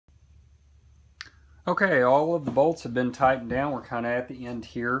Okay, all of the bolts have been tightened down. We're kind of at the end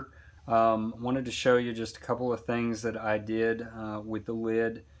here. Wanted to show you just a couple of things that I did with the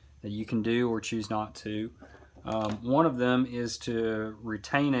lid that you can do or choose not to. One of them is to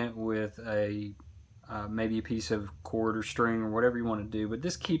retain it with a maybe a piece of cord or string or whatever you want to do, but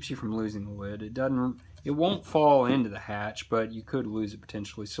this keeps you from losing the lid. It won't fall into the hatch, but you could lose it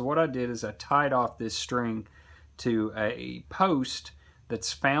potentially. So what I did is I tied off this string to a post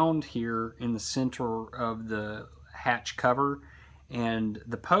that's found here in the center of the hatch cover, and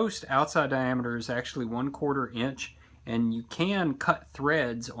the post outside diameter is actually 1/4 inch, and you can cut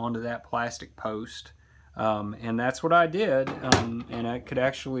threads onto that plastic post, and that's what I did, and I could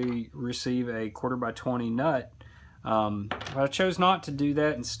actually receive a 1/4 by 20 nut, but I chose not to do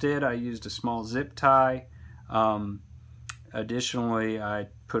that. Instead I used a small zip tie. Additionally, I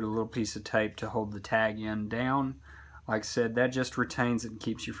put a little piece of tape to hold the tag end down. Like I said, that just retains it and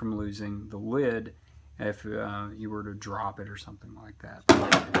keeps you from losing the lid if you were to drop it or something like that.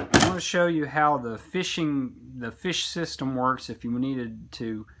 I want to show you how the fish system works if you needed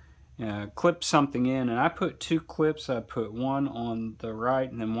to clip something in. And I put 2 clips. I put one on the right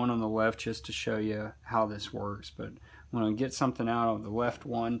and then one on the left just to show you how this works. But when I get something out of the left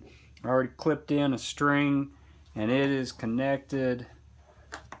one, I already clipped in a string and it is connected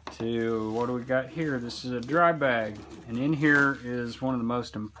to, what do we got here? This is a dry bag, and in here is one of the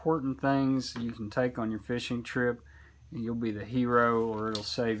most important things you can take on your fishing trip. You'll be the hero or it'll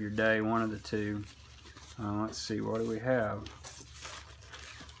save your day, one of the two. Let's see, what do we have?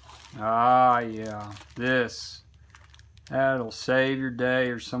 Ah, yeah, that'll save your day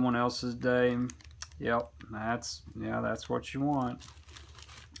or someone else's day. Yep, that's what you want.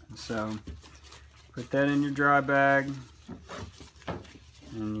 So put that in your dry bag,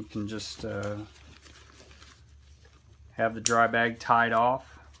 and you can just have the dry bag tied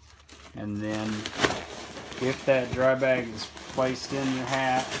off, and then if that dry bag is placed in your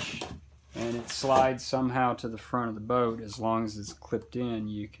hatch and it slides somehow to the front of the boat, as long as it's clipped in,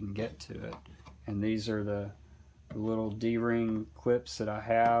 you can get to it. And these are the little D-ring clips that I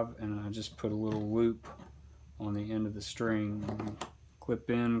have, and I just put a little loop on the end of the string. Clip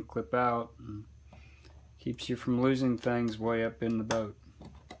in, clip out, and keeps you from losing things way up in the boat.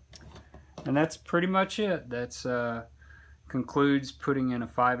 And that's pretty much it. That's concludes putting in a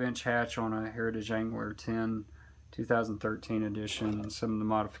 5-inch hatch on a Heritage Angler 10 2013 edition, and some of the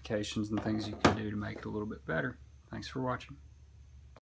modifications and things you can do to make it a little bit better. Thanks for watching.